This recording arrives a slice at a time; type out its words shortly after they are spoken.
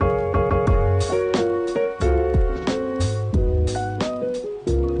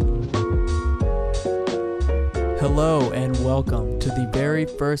Hello and welcome to the very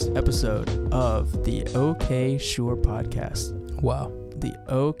first episode of the OK Sure podcast. Wow. The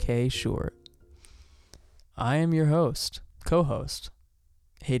OK Sure. I am your host, co-host,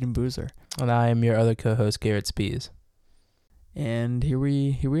 Hayden Boozer. And I am your other co-host, Garrett Spees. And here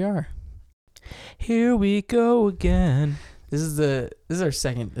we are. Here we go again. This is our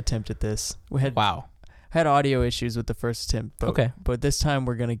second attempt at this. We had audio issues with the first attempt, but this time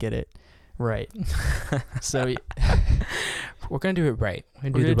we're gonna get it right. So we're gonna do it right.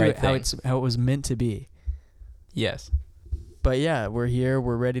 We're gonna do it how it was meant to be. Yes. But yeah, we're here.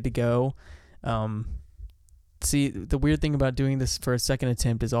 We're ready to go. See, the weird thing about doing this for a second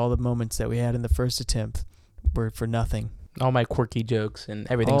attempt is all the moments that we had in the first attempt were for nothing. All my quirky jokes and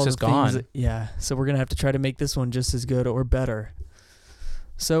everything's just gone. So we're going to have to try to make this one just as good or better.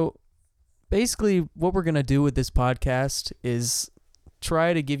 So basically what we're going to do with this podcast is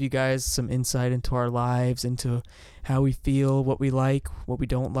try to give you guys some insight into our lives, into how we feel, what we like, what we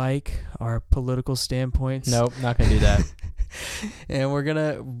don't like, our political standpoints. Nope, not going to do that.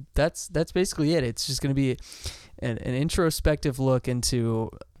 And that's basically it. It's just going to be an introspective look into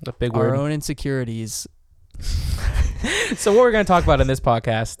our own insecurities. So what we're going to talk about in this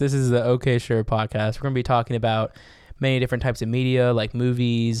podcast, this is the OK Sure podcast. We're going to be talking about many different types of media, like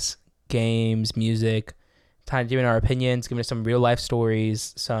movies, games, music, giving our opinions, giving us some real life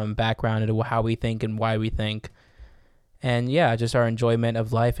stories, some background into how we think and why we think. And yeah, just our enjoyment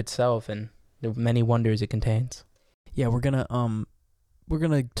of life itself and the many wonders it contains. Yeah, we're gonna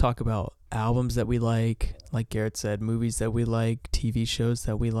talk about albums that we like Garrett said, movies that we like, TV shows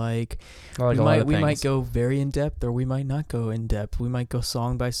that we like. We might go very in depth, or we might not go in depth. We might go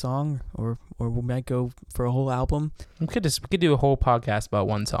song by song, or we might go for a whole album. We could do a whole podcast about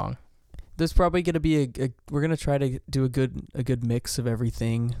one song. There's probably gonna be we're gonna try to do a good mix of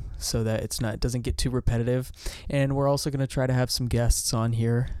everything so that it doesn't get too repetitive, and we're also gonna try to have some guests on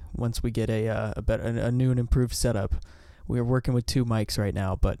here once we get a new and improved setup. We're working with 2 mics right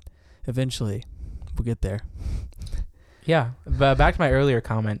now, but eventually we'll get there. Yeah, but back to my earlier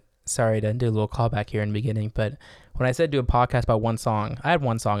comment. Sorry to do a little callback here in the beginning, but when I said do a podcast about one song, I had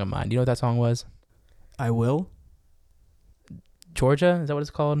one song in mind. Do you know what that song was? I Will? Georgia? Is that what it's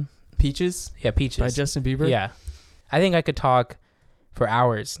called? Peaches? Yeah, Peaches. By Justin Bieber? Yeah. I think I could talk for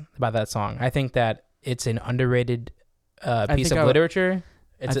hours about that song. I think that it's an underrated piece of literature.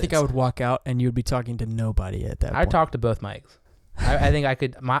 I think I would walk out and you would be talking to nobody at that point. I'd talk to both mics. I think I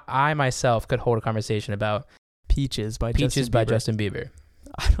could. I myself could hold a conversation about Peaches by Justin Bieber.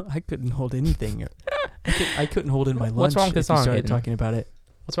 I couldn't hold anything. I couldn't hold in my lunch. What's wrong with the song? You started talking about it.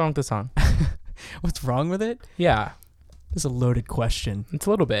 What's wrong with the song? What's wrong with it? Yeah, it's a loaded question. It's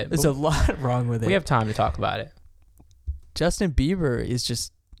a little bit. There's a lot wrong with it. We have time to talk about it. Justin Bieber is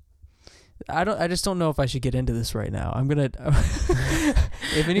just. I just don't know if I should get into this right now. I'm gonna.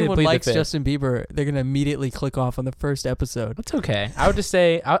 If anyone likes Justin Bieber, they're gonna immediately click off on the first episode. It's okay. I would just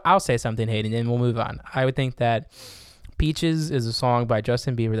say I'll say something, Hayden, and we'll move on. I would think that Peaches is a song by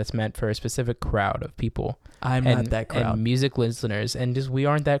Justin Bieber that's meant for a specific crowd of people. I'm not that crowd. And music listeners, and just we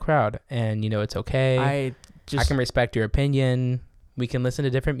aren't that crowd. And it's okay. I can respect your opinion. We can listen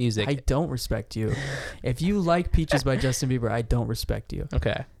to different music. I don't respect you. If you like Peaches by Justin Bieber, I don't respect you.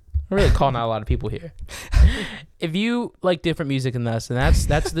 Okay. We're really calling out a lot of people here. If you like different music than us, then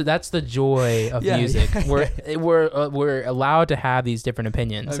that's the joy of music. Yeah. We're allowed to have these different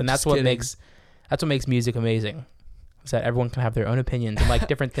opinions, and that's what makes music amazing. Is that everyone can have their own opinions and like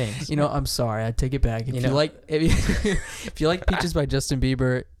different things. I'm sorry, I take it back. If you like Peaches by Justin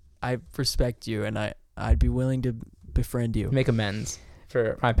Bieber, I respect you, and I'd be willing to befriend you, make amends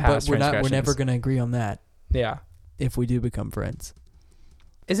for my past transgressions. We're never gonna agree on that. Yeah, if we do become friends.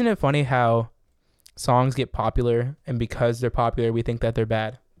 Isn't it funny how songs get popular, and because they're popular, we think that they're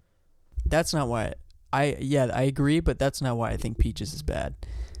bad? That's not why. I agree, but that's not why I think Peaches is bad.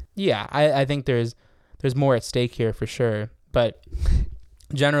 Yeah, I think there's more at stake here for sure. But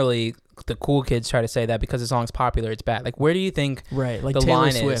generally, the cool kids try to say that because the song's popular, it's bad. Like, where do you think like the Taylor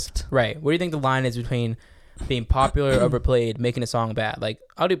line Swift. is? Right. Where do you think the line is between being popular, overplayed, making a song bad? Like,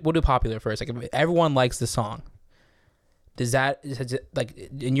 we'll do popular first. Like, if everyone likes the song. Does that, like,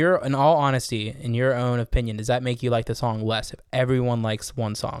 in all honesty, in your own opinion, does that make you like the song less if everyone likes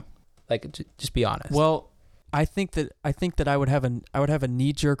one song? Like, just be honest. Well, I think that I would have a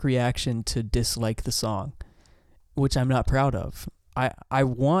knee-jerk reaction to dislike the song, which I'm not proud of. I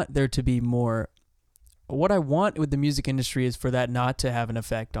want there to be more. What I want with the music industry is for that not to have an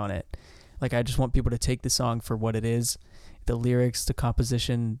effect on it. Like, I just want people to take the song for what it is, the lyrics, the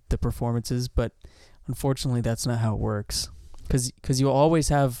composition, the performances, but unfortunately, that's not how it works. Because you'll always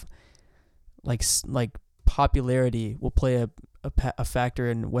have like popularity will play a factor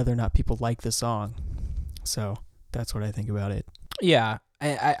in whether or not people like the song. So that's what I think about it. Yeah,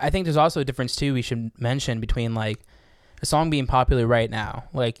 I think there's also a difference too we should mention between like a song being popular right now.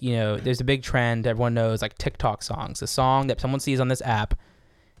 Like, you know, there's a big trend everyone knows, like TikTok songs. A song that someone sees on this app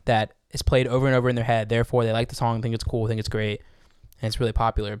that is played over and over in their head. Therefore, they like the song, think it's cool, think it's great, and it's really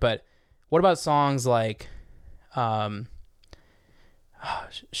popular. But what about songs like,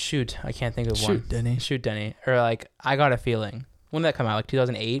 shoot, I can't think of one. Shoot, Denny. Or like, I Got a Feeling. When did that come out? Like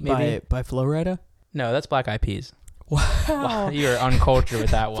 2008, maybe? By Flo Rida? No, that's Black Eyed Peas. Wow. You're uncultured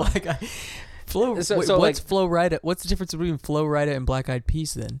with that one. Black Eyed Flo. So what's like, Flo Rida? What's the difference between Flo Rida and Black Eyed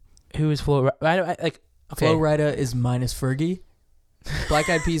Peas then? Who is Flo Rida? Okay. Flo Rida is minus Fergie. Black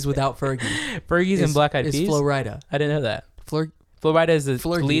Eyed Peas without Fergie. Fergie's in Black Eyed Peas? Is Flo Rida. I didn't know that. Flo Rida is the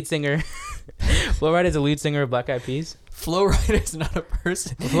Flurgy. lead singer. Flo Rida is the lead singer of Black Eyed Peas. Flo Rida is not a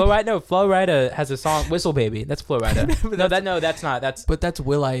person. Flo Rida has a song, Whistle Baby. That's Flo Rida. That's not. But that's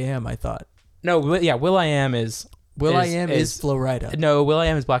Will.i.am, I thought. No, Will.i.am is... Will.i.am is Flo Rida. No,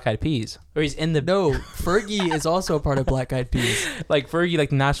 Will.i.am is Black Eyed Peas. Or he's in the... No, Fergie is also a part of Black Eyed Peas. Like Fergie,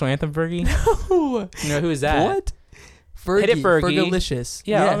 like the national anthem Fergie? No. No, who is that? What? Fergie. Hit it, Fergie. Fergalicious.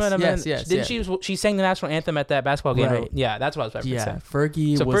 Yeah, yes. Didn't she sang the national anthem at that basketball game? Right. Yeah, that's what I was about to say.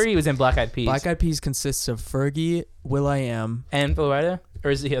 Fergie Fergie was in Black Eyed Peas. Black Eyed Peas consists of Fergie, Will.i.am, and Flo Rida?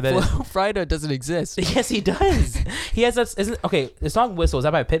 Or is he... Flo Rida doesn't exist. Yes, he does. He has that... Okay, the song Whistle, is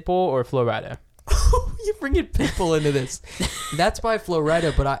that by Pitbull or Flo Rida? You bringing Pitbull into this. That's by Flo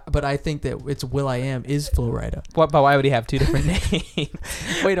Rida, but I think that it's Will.i.am is Flo Rida. What? But why would he have two different names?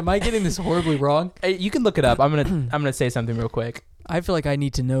 Wait, am I getting this horribly wrong? You can look it up. I'm gonna say something real quick. I feel like I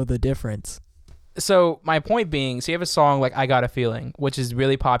need to know the difference. So my point being, so you have a song like I Got a Feeling, which is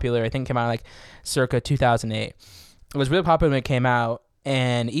really popular. I think it came out like circa 2008. It was really popular when it came out,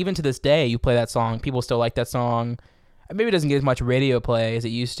 and even to this day, you play that song, people still like that song. Maybe it doesn't get as much radio play as it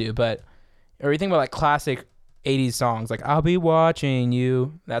used to, but or you think about like classic 80s songs, like I'll Be Watching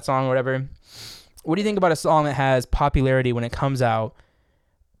You, that song or whatever. What do you think about a song that has popularity when it comes out,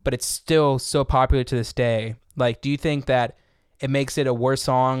 but it's still so popular to this day? Like, do you think that it makes it a worse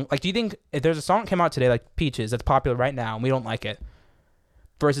song? Like, do you think if there's a song that came out today, like Peaches, that's popular right now, and we don't like it,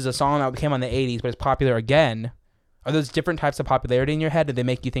 versus a song that came out in the 80s, but it's popular again, are those different types of popularity in your head? Do they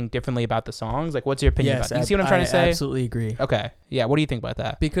make you think differently about the songs? Like, what's your opinion about it? You see what I'm trying to say? I absolutely agree. Okay. Yeah, what do you think about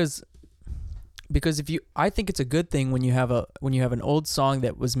that? Because I think it's a good thing when you have an old song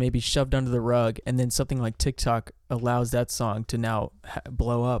that was maybe shoved under the rug, and then something like TikTok allows that song to now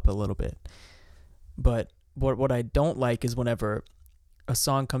blow up a little bit. But what I don't like is whenever a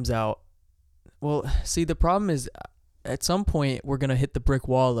song comes out. Well, see, the problem is at some point we're gonna hit the brick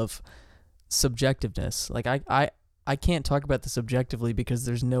wall of subjectiveness. Like I can't talk about this objectively because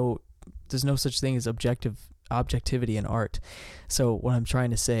there's no such thing as objectivity in art. So what I'm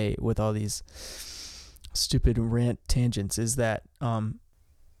trying to say with all these stupid rant tangents is that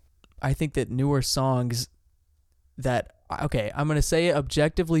I think that newer songs that, okay, I'm going to say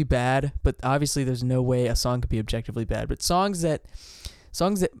objectively bad, but obviously there's no way a song could be objectively bad, but songs that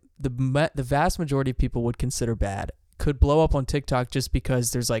the vast majority of people would consider bad could blow up on TikTok just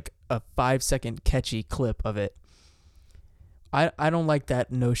because there's like a 5-second catchy clip of it. I don't like that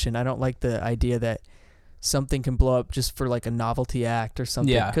notion. I don't like the idea that something can blow up just for like a novelty act or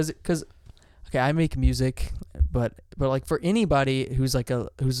something. Yeah. Because okay, I make music, but like for anybody who's like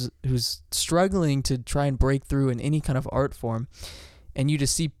who's struggling to try and break through in any kind of art form, and you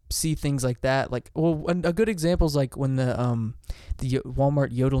just see things like that, like, well, a good example is like when the Walmart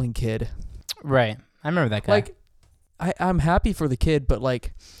yodeling kid. Right. I remember that guy. Like, I'm happy for the kid, but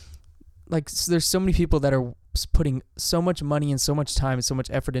like there's so many people that are putting so much money and so much time and so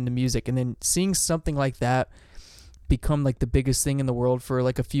much effort into music, and then seeing something like that become like the biggest thing in the world for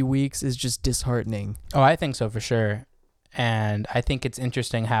like a few weeks is just disheartening. Oh, I think so for sure. And I think it's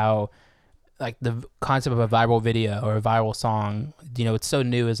interesting how like the concept of a viral video or a viral song, you know, it's so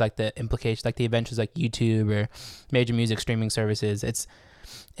new as like the implication, like the adventures like YouTube or major music streaming services. It's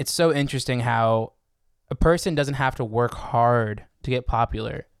so interesting how a person doesn't have to work hard to get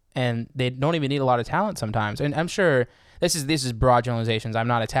popular, and they don't even need a lot of talent sometimes. And I'm sure this is broad generalizations. I'm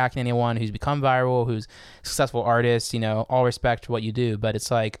not attacking anyone who's become viral, who's a successful artist, you know, all respect for what you do, but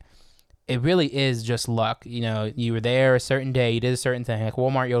it's like, it really is just luck. You know, you were there a certain day, you did a certain thing, like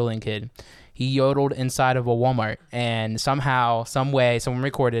Walmart yodeling kid. He yodeled inside of a Walmart, and somehow, some way, someone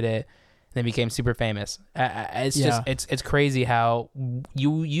recorded it, and then became super famous. It's just, it's crazy how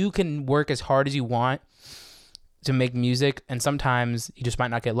you can work as hard as you want to make music, and sometimes you just might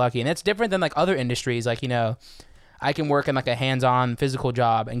not get lucky. And it's different than like other industries. Like, you know, I can work in like a hands-on physical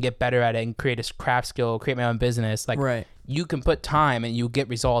job and get better at it and create a craft skill, create my own business. Like Right. you can put time and you get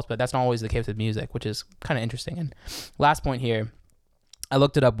results, but that's not always the case with music, which is kind of interesting. And last point here, I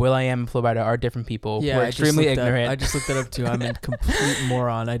looked it up. Will.i.am and Flo Rida are different people. Yeah, We're extremely ignorant. I just looked that up too. I'm a complete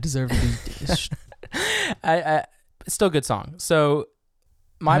moron. I deserve to be. It's still a good song. So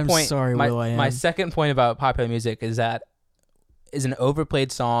my I'm point, sorry, Will.i.am. my second point about popular music is that is an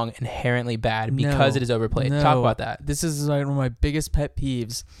overplayed song inherently bad because it is overplayed? Talk about that. This is like one of my biggest pet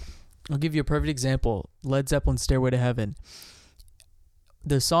peeves. I'll give you a perfect example. Led Zeppelin's Stairway to Heaven.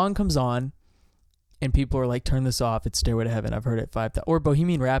 The song comes on, and people are like, turn this off. It's Stairway to Heaven. I've heard it 5,000. Or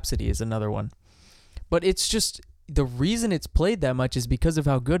Bohemian Rhapsody is another one. But it's just, the reason it's played that much is because of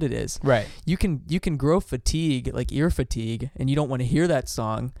how good it is. Right. You can grow fatigue, like ear fatigue, and you don't want to hear that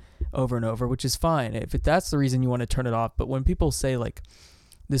song over and over, which is fine if that's the reason you want to turn it off. But when people say like,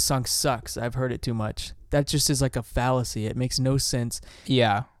 this song sucks, I've heard it too much, that just is like a fallacy. It makes no sense.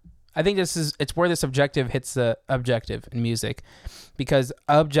 Yeah. I think it's where the subjective hits the objective in music, because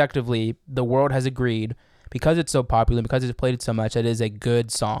objectively the world has agreed, because it's so popular, because it's played so much, it is a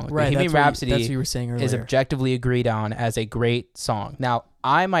good song. Right. Bohemian Rhapsody That's what you were saying earlier. is objectively agreed on as a great song. Now,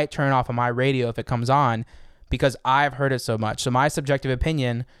 I might turn off on my radio if it comes on because I've heard it so much. So my subjective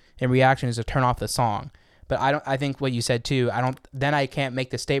opinion and reaction is to turn off the song. But I think what you said too, then I can't make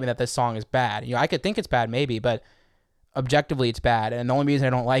the statement that this song is bad. I could think it's bad maybe, but objectively it's bad. And the only reason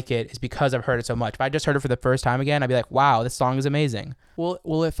I don't like it is because I've heard it so much. If I just heard it for the first time again, I'd be like, wow, this song is amazing. Well,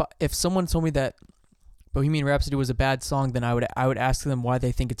 if someone told me that Bohemian Rhapsody was a bad song, then I would ask them why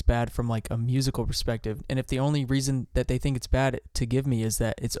they think it's bad from like a musical perspective. And if the only reason that they think it's bad to give me is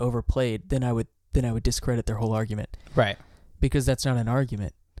that it's overplayed, then I would discredit their whole argument. Right. Because that's not an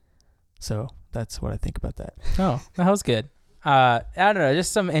argument. So that's what I think about that. Oh, that was good. I don't know,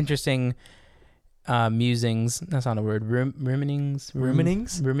 just some interesting musings. That's not a word. Ruminings.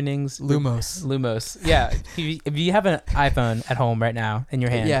 Lumos. Yeah. If you have an iPhone at home right now in your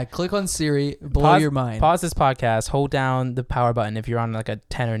hand, yeah, click on Siri, blow your mind. Pause this podcast, hold down the power button if you're on like a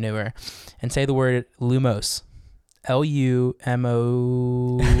 10 or newer, and say the word Lumos. Lumous.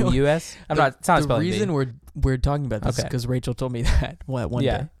 I'm not spelling. The reason we're talking about this is because Rachel told me that one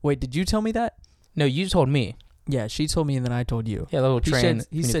day. Wait, did you tell me that? No, you told me. Yeah, she told me and then I told you. Yeah, little train.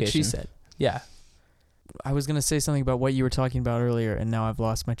 He said, she said. Yeah. I was gonna say something about what you were talking about earlier, and now I've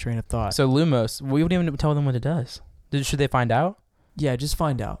lost my train of thought. So Lumos, we wouldn't even tell them what it does. Should they find out? Yeah, just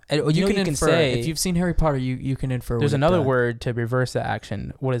find out. And you can infer. Say, if you've seen Harry Potter, you can infer. There's another word to reverse the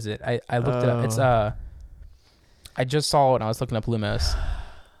action. What is it? I looked it up. It's I just saw it when I was looking up Lumos.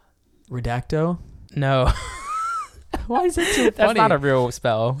 Redacto? No. Why is it so funny? That's not a real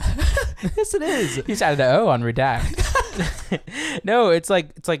spell. Yes, it is. You just added an O on redact. No, it's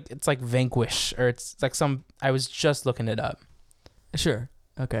like vanquish, or it's like some. I was just looking it up. Sure.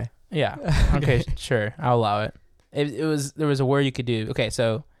 Okay. Yeah. Okay. Sure. I'll allow it. There was a word you could do. Okay.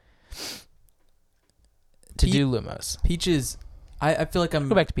 So to do Lumos. Peaches. I feel like I'm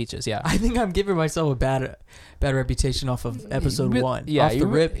go back to Peaches. Yeah. I think I'm giving myself a bad reputation off of episode 1. Yeah. Off the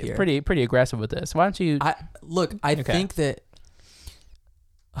rip here. Pretty aggressive with this. Why don't you? I think that.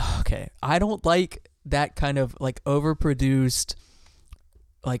 Okay. I don't like that kind of like overproduced,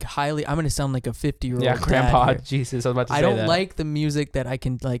 like highly. I'm gonna sound like a 50-year-old grandpa. Jesus, I was about to say that. I don't like the music that I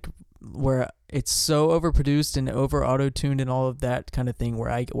can like where it's so overproduced and over auto-tuned and all of that kind of thing where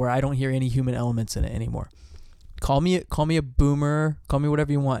I don't hear any human elements in it anymore. Call me a boomer, call me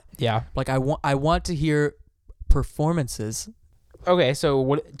whatever you want. Yeah. Like I want to hear performances. Okay, so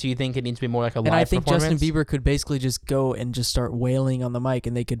what do you think it needs to be more like a live performance? And I think Justin Bieber could basically just go and just start wailing on the mic,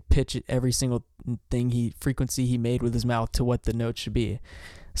 and they could pitch it every single frequency he made with his mouth to what the note should be.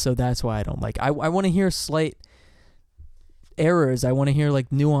 So that's why I don't like. I want to hear slight errors. I want to hear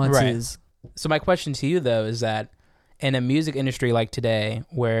like nuances. Right. So my question to you though is that in a music industry like today,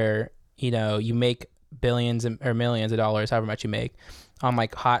 where you make billions or millions of dollars, however much you make, on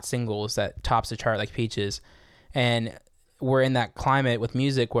like hot singles that tops the chart like Peaches, and we're in that climate with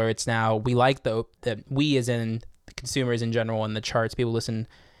music where it's now we like the we as in consumers in general and the charts, people listen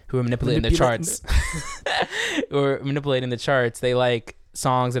who are manipulating the charts or manipulating the charts, they like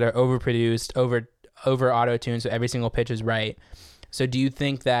songs that are overproduced, over auto-tuned, so every single pitch is right. So do you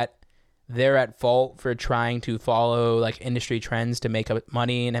think that they're at fault for trying to follow like industry trends to make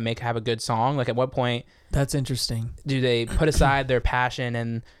money and have a good song? Like at what point? That's interesting. Do they put aside their passion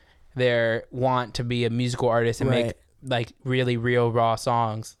and their want to be a musical artist and make like really real raw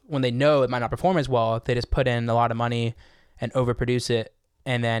songs when they know it might not perform as well? If they just put in a lot of money and overproduce it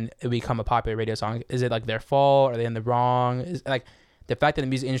and then it become a popular radio song. Is it like their fault? Are they in the wrong? Is like the fact that the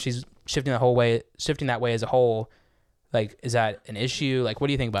music industry is shifting that way as a whole, Like, is that an issue? Like, what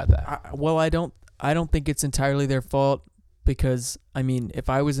do you think about that? Well, I don't think it's entirely their fault, because I mean, if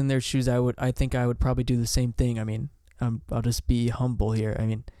I was in their shoes, I think I would probably do the same thing. I mean, I'll just be humble here. I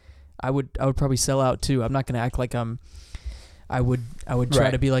mean, I would probably sell out too. I'm not gonna act like I would try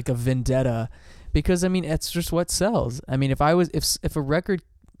Right. to be like a vendetta, because I mean, it's just what sells. I mean, if a record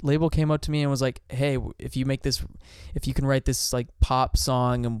label came up to me and was like, "Hey, if you can write this like pop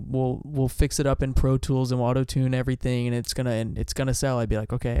song, and we'll fix it up in Pro Tools and auto tune everything, and it's gonna sell," I'd be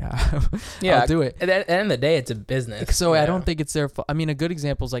like, "Okay, Yeah, I'll do it." At the end of the day, it's a business. So I don't think it's their fault. I mean, a good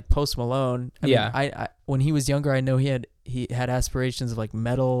example is like Post Malone. I mean, I when he was younger, I know he had aspirations of like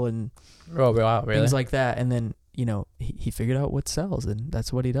metal and wow, really? things like that, and then he figured out what sells, and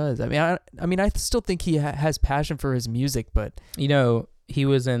that's what he does. I mean, I still think he has passion for his music, but he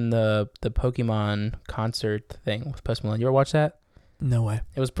was in the Pokemon concert thing with Post Malone. You ever watch that? no way.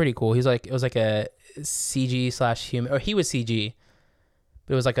 It was pretty cool. It was like a CG/human, or he was CG.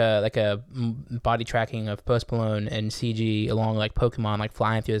 But it was like a body tracking of Post Malone and CG along like Pokemon, like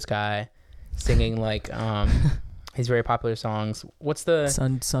flying through the sky, singing like his very popular songs. What's the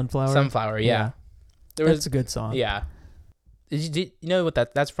Sunflower? Sunflower? Yeah. That's a good song. Yeah. Did you know what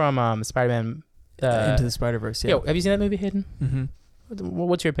that's from? Spider-Man. Into the Spider-Verse. Yeah. Yo, have you seen that movie, Hidden? Mm-hmm.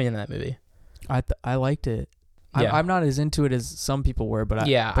 What's your opinion on that movie? I liked it. Yeah. I'm not as into it as some people were, but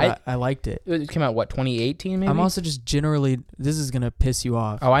I liked it. It came out 2018 maybe. I'm also just generally, this is gonna piss you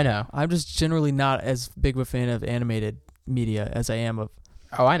off. Oh, I know. I'm just generally not as big of a fan of animated media as I am of.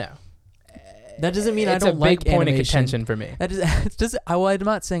 Oh, I know. That doesn't mean I don't It's like a big point animation. of contention for me. That is, I'm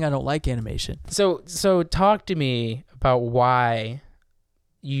not saying I don't like animation. So talk to me about why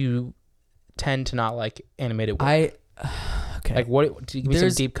you tend to not like animated work. Okay. Like what? Give me some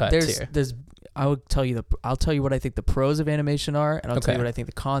deep cuts here. I'll tell you what I think the pros of animation are, and I'll tell you Okay. what I think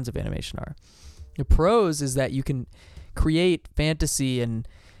the cons of animation are. The pros is that you can create fantasy and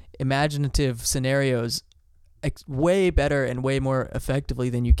imaginative scenarios way better and way more effectively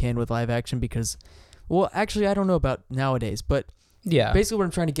than you can with live action, because, well, actually, I don't know about nowadays, but Yeah. basically what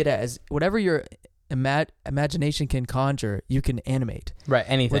I'm trying to get at is whatever your imagination can conjure, you can animate. Right.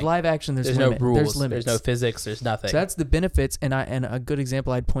 Anything. With live action, there's no limit. rules. There's limits. There's no physics. There's nothing. So that's the benefits, and a good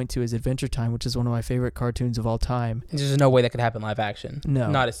example I'd point to is Adventure Time, which is one of my favorite cartoons of all time. There's no way that could happen live action.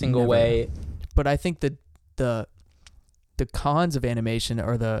 No, Not a single never. way. But I think that the cons of animation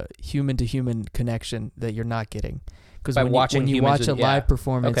are the human to human connection that you're not getting. Because By when watching you humans watch a with- yeah. live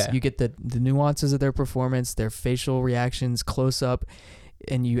performance, Okay. you get the nuances of their performance, their facial reactions, close up,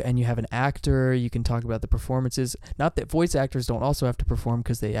 and you have an actor. You can talk about the performances. Not that voice actors don't also have to perform,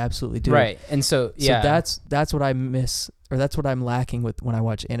 because they absolutely do. Right. And so yeah. So that's what I miss, or that's what I'm lacking with when I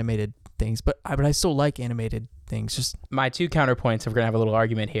watch animated things. But I still like animated things. Just my two counterpoints. We're gonna have a little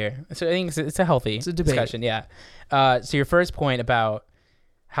argument here. So I think it's a healthy It's a debate. discussion. Yeah. So your first point about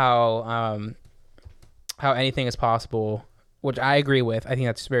how anything is possible, which I agree with. I think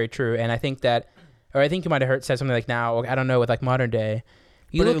that's very true, and I think that, or I think you might have said something like, now I don't know, with like modern day.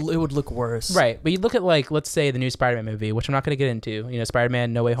 but it would look worse. Right, but you look at like, let's say the new Spider-Man movie, which I'm not going to get into.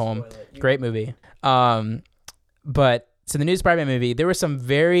 Spider-Man No Way Home, great movie. But so the new Spider-Man movie, there was some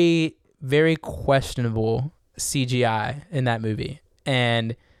very, very questionable CGI in that movie,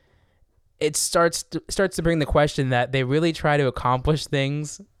 and it starts to bring the question that they really try to accomplish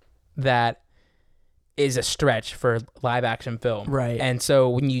things that is a stretch for live action film. Right. And so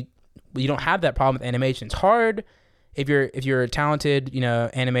when you don't have that problem with animation, it's hard. If you're a talented,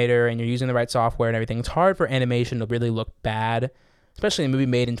 animator and you're using the right software and everything, it's hard for animation to really look bad, especially in a movie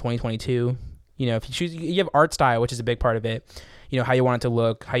made in 2022. If you have art style, which is a big part of it, how you want it to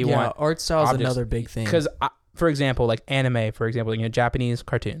look, how you want art style is objects. another big thing. Because, for example, like anime, Japanese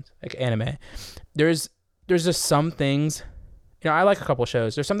cartoons, like anime, there's just some things, I like a couple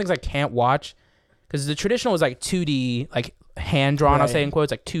shows. There's some things I can't watch because the traditional is like 2D, like hand drawn, Right. I'll say in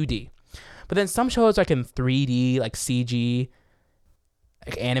quotes, like 2D. But then some shows like in 3D, like CG,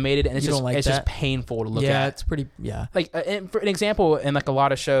 like animated, and it's You don't like just that? painful to look yeah, at. it's pretty. Yeah. Like for an example, in like a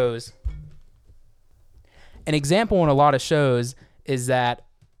lot of shows, is that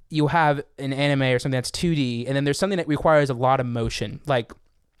you have an anime or something that's 2D, and then there's something that requires a lot of motion. Like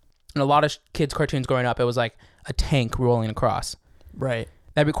in a lot of kids' cartoons growing up, it was like a tank rolling across. Right.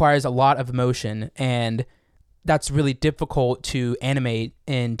 That requires a lot of motion, and that's really difficult to animate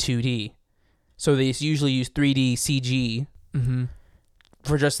in 2D. So they usually use 3D CG Mm-hmm.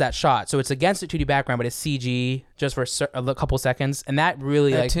 for just that shot. So it's against the 2D background, but it's CG just for a couple seconds, and that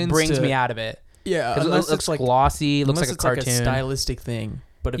really That tends brings to- me out of it. Yeah. Because it looks glossy, it looks like a it's cartoon. like a stylistic thing.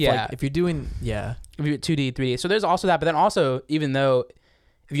 But Yeah. if you're doing, yeah. If you 2D, 3D. So there's also that, but then also, even though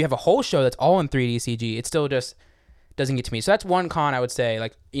if you have a whole show that's all in 3D CG, it's still just doesn't get to me. So that's one con I would say.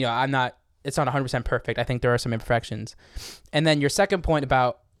 Like, you know, it's not 100% perfect. I think there are some imperfections. And then your second point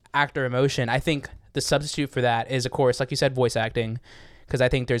about actor emotion, I think the substitute for that is, of course, like you said, voice acting. Because I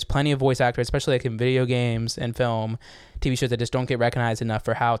think there's plenty of voice actors, especially like in video games and film, TV shows, that just don't get recognized enough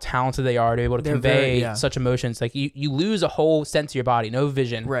for how talented they are to be able to convey such emotions. Like you lose a whole sense of your body, no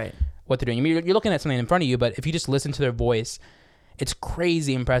vision, right? What they're doing. I mean, you're looking at something in front of you, but if you just listen to their voice, it's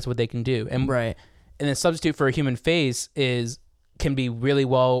crazy impressive what they can do. And right. And the substitute for a human face can be really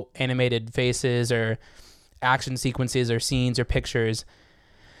well animated faces or action sequences or scenes or pictures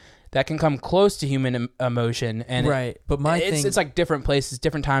that can come close to human emotion. And right. But it's like different places,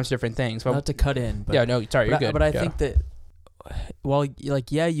 different times, different things. But, not to cut in. But, yeah, no, sorry, you're good. But I think that, well,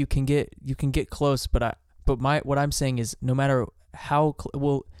 like, yeah, you can get close, but what I'm saying is no matter how,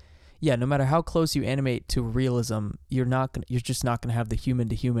 no matter how close you animate to realism, you're just not gonna have the human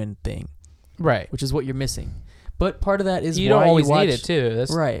to human thing. Right. Which is what you're missing. But part of that is you why don't always you watch, need it too.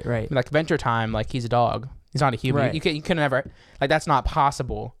 That's, right. Like Adventure Time, like he's a dog. He's not a human. Right. You can never, like, that's not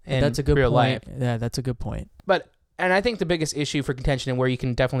possible in that's a good real point. life. Yeah, that's a good point. And I think the biggest issue for contention and where you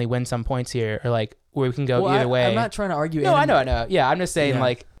can definitely win some points here, or like where we can go either way. I'm not trying to argue. No, I know. Yeah, I'm just saying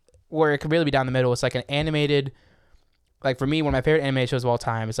like where it could really be down the middle. It's like an animated, like for me, one of my favorite animated shows of all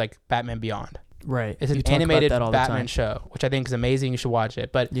time is like Batman Beyond. Right. It's an animated Batman show, which I think is amazing. You should watch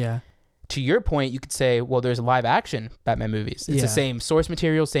it. But yeah. To your point, you could say, well, there's live action Batman movies. It's the same source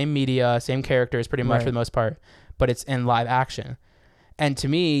material, same media, same characters pretty much for the most part, but it's in live action. And to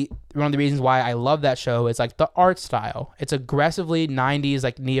me, one of the reasons why I love that show is like the art style. It's aggressively 90s,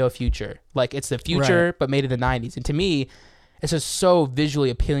 like neo future. Like it's the future, but made in the 90s. And to me, it's just so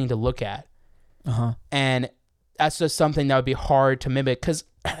visually appealing to look at. Uh-huh. And that's just something that would be hard to mimic. Because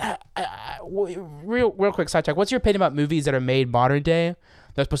real quick sidetrack, what's your opinion about movies that are made modern day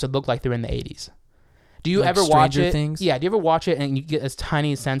they're supposed to look like they're in the 80s? Do you ever watch it? Things? Yeah. Do you ever watch it and you get this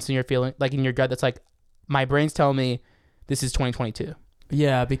tiny sense in your feeling, like in your gut, that's like, my brain's telling me this is 2022.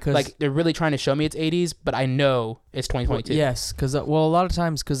 Yeah, because like they're really trying to show me it's 80s, but I know it's 2022. Well, yes, because a lot of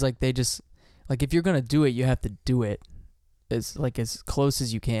times, because like they just like if you're gonna do it, you have to do it as close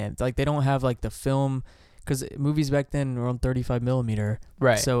as you can. Like they don't have like the film, because movies back then were on 35 millimeter.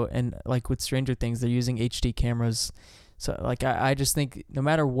 Right. So and like with Stranger Things, they're using HD cameras. So like I just think no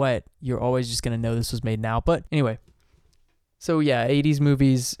matter what, you're always just gonna know this was made now. But anyway, so yeah, 80s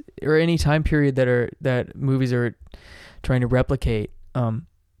movies or any time period that movies are trying to replicate.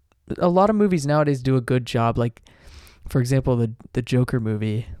 A lot of movies nowadays do a good job. Like, for example, the Joker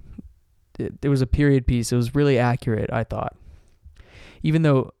movie. There was a period piece. It was really accurate, I thought. Even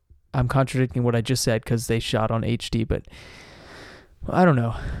though I'm contradicting what I just said because they shot on HD, but I don't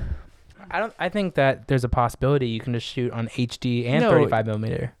know. I think that there's a possibility you can just shoot on HD and 35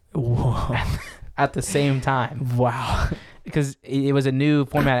 millimeter. Whoa. At the same time. Wow. Because it was a new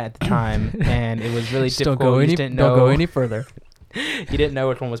format at the time, and it was really difficult. Don't go any further. You didn't know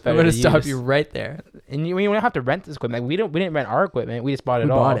which one was better. I'm going to stop you right there. And you don't have to rent this equipment. We didn't rent our equipment. We just bought it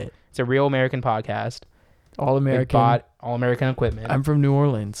all. We bought it. It's a real American podcast. All American. We bought all American equipment. I'm from New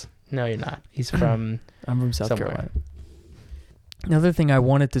Orleans. No, you're not. He's from... I'm from South somewhere. Carolina. Another thing I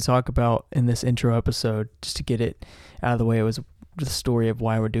wanted to talk about in this intro episode, just to get it out of the way, was the story of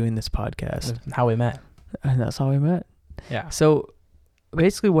why we're doing this podcast. How we met. And that's how we met. Yeah. So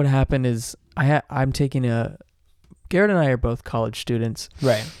basically what happened is I'm taking Garrett and I are both college students.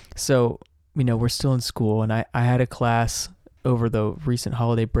 Right. So, we're still in school, and I had a class over the recent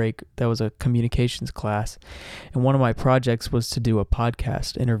holiday break that was a communications class. And one of my projects was to do a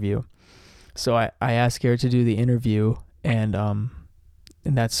podcast interview. So I asked Garrett to do the interview, and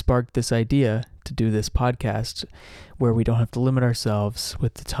that sparked this idea to do this podcast where we don't have to limit ourselves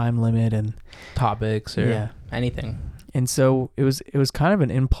with the time limit and topics or anything. And so it was kind of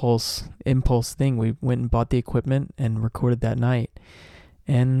an impulse thing. We went and bought the equipment and recorded that night,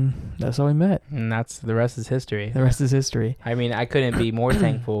 and that's how we met. And the rest is history. The rest is history. I mean, I couldn't be more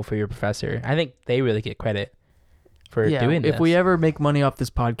thankful for your professor. I think they really get credit for doing this. If we ever make money off this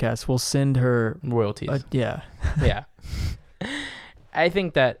podcast, we'll send her royalties. Yeah. Yeah. I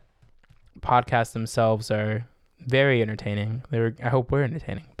think that podcasts themselves are very entertaining. I hope we're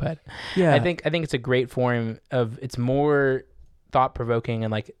entertaining, but yeah, I think it's a great form of. It's more thought provoking,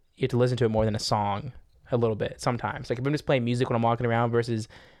 and like you have to listen to it more than a song a little bit sometimes. Like if I'm just playing music when I'm walking around versus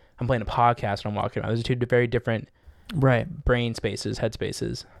I'm playing a podcast when I'm walking around. Those are two very different brain spaces, head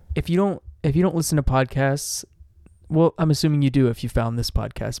spaces. If you don't listen to podcasts, well, I'm assuming you do if you found this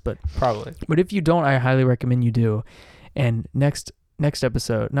podcast, but probably. But if you don't, I highly recommend you do. And next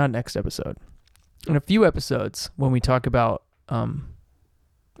episode, in a few episodes, when we talk about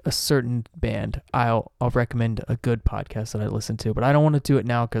a certain band, I'll recommend a good podcast that I listen to. But I don't want to do it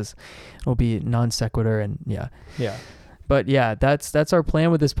now because it'll be non sequitur and yeah. But yeah, that's our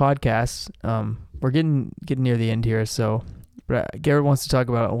plan with this podcast. We're getting near the end here, so Garrett wants to talk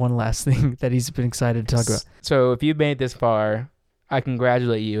about one last thing that he's been excited to talk about. So if you've made it this far, I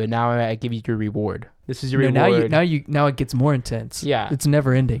congratulate you, and now I give you your reward. This is your reward. Now it gets more intense. Yeah, it's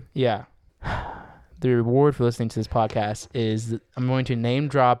never ending. Yeah. The reward for listening to this podcast is I'm going to name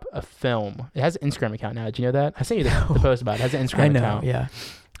drop a film. It has an Instagram account now. Did you know that? I sent you the post about it. It has an Instagram account. Yeah.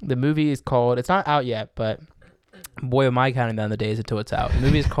 The movie is called, it's not out yet, but boy, am I counting down the days until it's out. The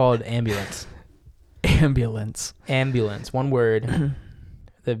movie is called Ambulance. Ambulance. One word.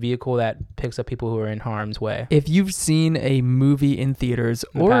 The vehicle that picks up people who are in harm's way. If you've seen a movie in theaters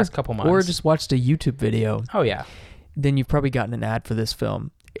in the past couple months, or just watched a YouTube video, then you've probably gotten an ad for this film.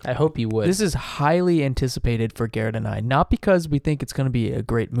 I hope you would. This is highly anticipated for Garrett and I, not because we think it's going to be a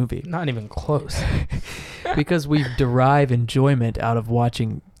great movie. Not even close. Because we derive enjoyment out of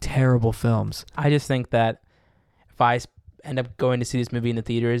watching terrible films. I just think that if I end up going to see this movie in the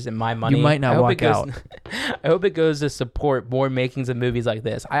theaters and my money, you might not walk out. I hope it goes to support more makings of movies like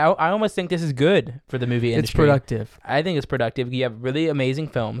this. I almost think this is good for the movie industry. It's productive. I think it's productive. You have really amazing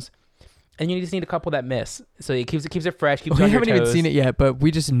films. And you just need a couple that miss, so it keeps it fresh. Keeps we haven't even seen it yet, but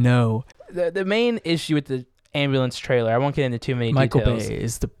we just know. The main issue with the Ambulance trailer, I won't get into too many Michael details. Bay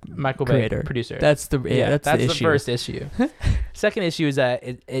is the Michael creator. Bay producer. That's the issue. First issue. Second issue is that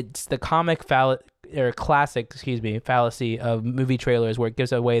it's the comic classic fallacy of movie trailers, where it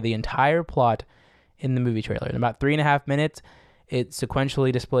gives away the entire plot in the movie trailer. In about 3.5 minutes, it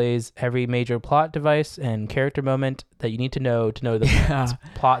sequentially displays every major plot device and character moment that you need to know the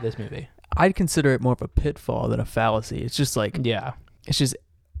plot of this movie. I'd consider it more of a pitfall than a fallacy. It's just like, it's just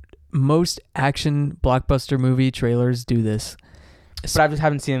most action blockbuster movie trailers do this. But I just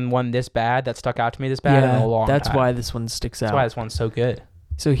haven't seen one this bad that stuck out to me this bad in a long time. That's why this one sticks out. That's why this one's so good.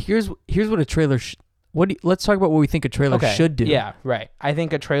 So here's what a trailer let's talk about what we think a trailer should do. Yeah, right. I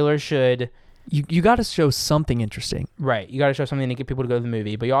think a trailer should... You got to show something interesting. Right. You got to show something to get people to go to the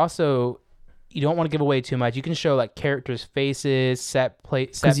movie. But you don't want to give away too much. You can show like characters' faces, set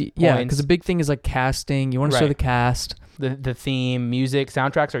points. Yeah, because the big thing is like casting. You want to show the cast, the theme, music,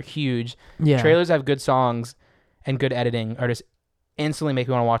 soundtracks are huge. Yeah, trailers have good songs and good editing, are just instantly make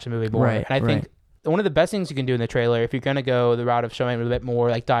you want to watch the movie more. Right, and I think one of the best things you can do in the trailer, if you're gonna go the route of showing a little bit more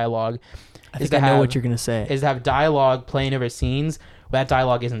like dialogue, I know what you're gonna say. Is to have dialogue playing over scenes where that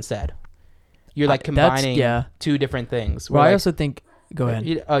dialogue isn't said. You're like combining two different things. Well, I also think. Go ahead.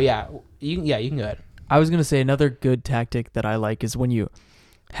 You can go ahead. I was gonna say another good tactic that I like is when you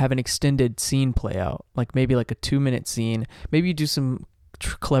have an extended scene play out, like maybe like a 2-minute scene. Maybe you do some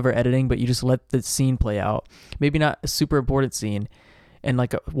clever editing, but you just let the scene play out. Maybe not a super important scene, and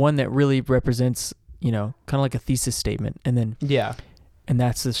like one that really represents, kind of like a thesis statement, and then and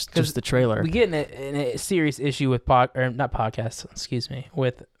that's just the trailer. We get in a serious issue with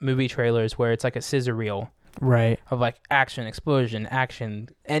with movie trailers where it's like a scissor reel. Right. Of like action, explosion, action.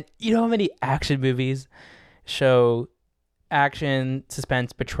 And you know how many action movies show action,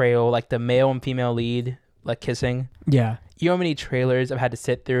 suspense, betrayal, like the male and female lead, like kissing? Yeah. You know how many trailers I've had to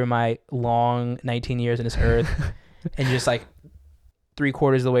sit through my long 19 years on this earth and just like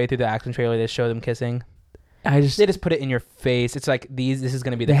 3/4 of the way through the action trailer they show them kissing? They just put it in your face. It's like this is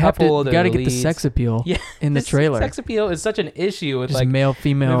going to be the couple. You got to get the sex appeal in the trailer. Sex appeal is such an issue with just like male,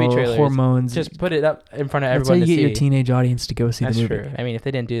 female movie trailers. Hormones. Just put it up in front of everyone to see. That's how you get your teenage audience to go see the movie. That's true. I mean, if they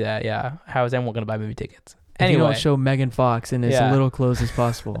didn't do that, how is anyone going to buy movie tickets? Anyway, you don't show Megan Fox in as little clothes as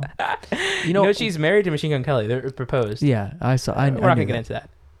possible. She's married to Machine Gun Kelly. They're proposed. Yeah, I saw. We're not going to get into that.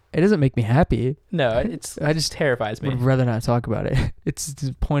 It doesn't make me happy. No, I just terrifies me. Would rather not talk about it. It's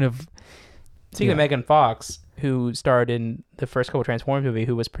the point of. Speaking of Megan Fox, who starred in the first couple Transformers movie,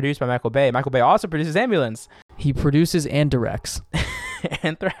 who was produced by Michael Bay. Michael Bay also produces Ambulance. He produces and directs.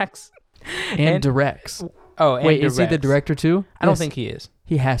 Anthrax? And directs. Oh, and wait, directs. Is he the director too? I don't think he is.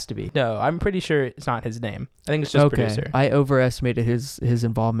 He has to be. No, I'm pretty sure it's not his name. I think it's just producer. I overestimated his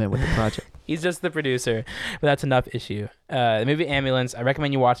involvement with the project. He's just the producer, but that's enough issue. The movie Ambulance, I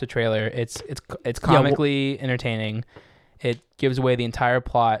recommend you watch the trailer. It's comically entertaining. It gives away the entire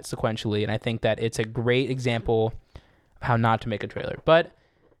plot sequentially, and I think that it's a great example of how not to make a trailer. But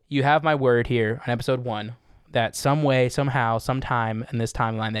you have my word here on episode 1 that some way, somehow, sometime in this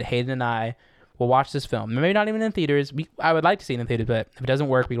timeline that Hayden and I will watch this film. Maybe not even in theaters. I would like to see it in theaters, but if it doesn't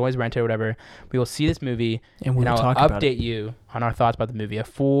work, we can always rent it or whatever. We will see this movie, and I'll update you on our thoughts about the movie. A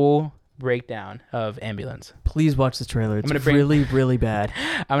full breakdown of Ambulance. Please watch the trailer. It's gonna bring- really, really bad.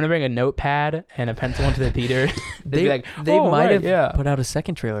 I'm gonna bring a notepad and a pencil into the theater. They be like, they "Oh, might right, have put out a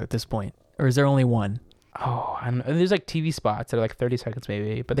second trailer at this point, or is there only one? Oh, I don't know. There's like TV spots that are like 30 seconds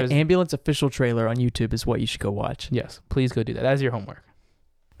maybe, but The there's Ambulance official trailer on YouTube is what you should go watch. yes. Please go do that. That is your homework.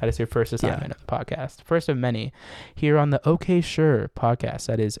 That is your first assignment of the podcast. First of many here on the OK Sure podcast.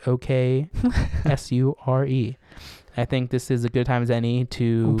 That is OK SURE. I think this is a good time as any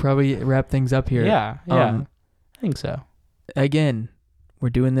to We'll probably wrap things up here. Yeah. I think so. Again, we're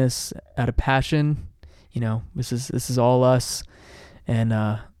doing this out of passion. You know, this is all us, and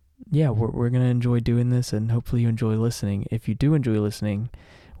we're gonna enjoy doing this, and hopefully you enjoy listening. If you do enjoy listening,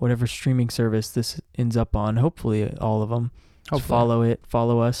 whatever streaming service this ends up on, hopefully all of them. Hopefully.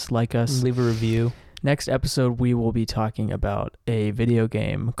 Follow us, like us. Leave a review. Next episode, we will be talking about a video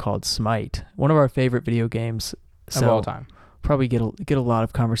game called Smite, one of our favorite video games Of all time. Probably get a lot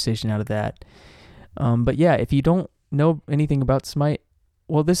of conversation out of that. But yeah, if you don't know anything about Smite,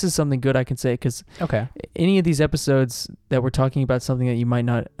 well, this is something good I can say, because Okay. any of these episodes that we're talking about something that you might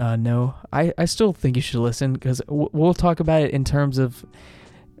not know, I still think you should listen, because we'll talk about it in terms of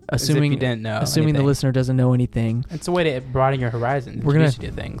assuming As if you didn't know the anything. listener doesn't know anything. It's a way to broaden your horizons. We're gonna- introduce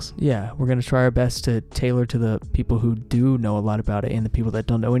you to things. Yeah, we're gonna try our best to tailor to the people who do know a lot about it and the people that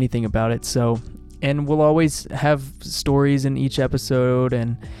don't know anything about it. So, and we'll always have stories in each episode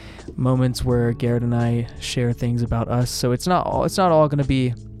and moments where Garrett and I share things about us. So it's not all gonna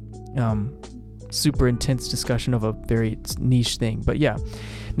be super intense discussion of a very niche thing. But yeah,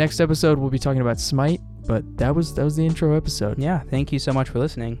 next episode we'll be talking about Smite. But that was the intro episode. Yeah, thank you so much for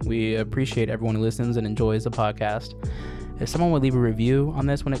listening. We appreciate everyone who listens and enjoys the podcast. If someone would leave a review on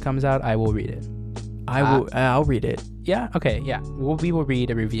this when it comes out, I will read it. I'll read it. Yeah, okay, yeah. We will read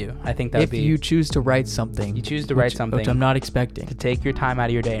a review. I think that would If be... you choose to write something. You choose to write something. Which I'm not expecting. To take your time out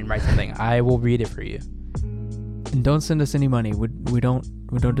of your day and write something. I will read it for you. And don't send us any money. We don't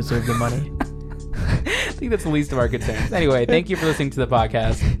deserve the money. I think that's the least of our concerns. Anyway, thank you for listening to the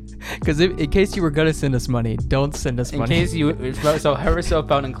podcast. Because in case you were gonna send us money, don't send us money. In case you ever so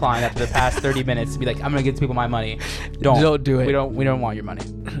felt inclined after the past 30 minutes to be like, I'm gonna give people my money. Don't do it. We don't want your money.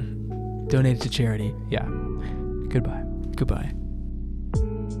 Donate it to charity. Yeah. Goodbye. Goodbye.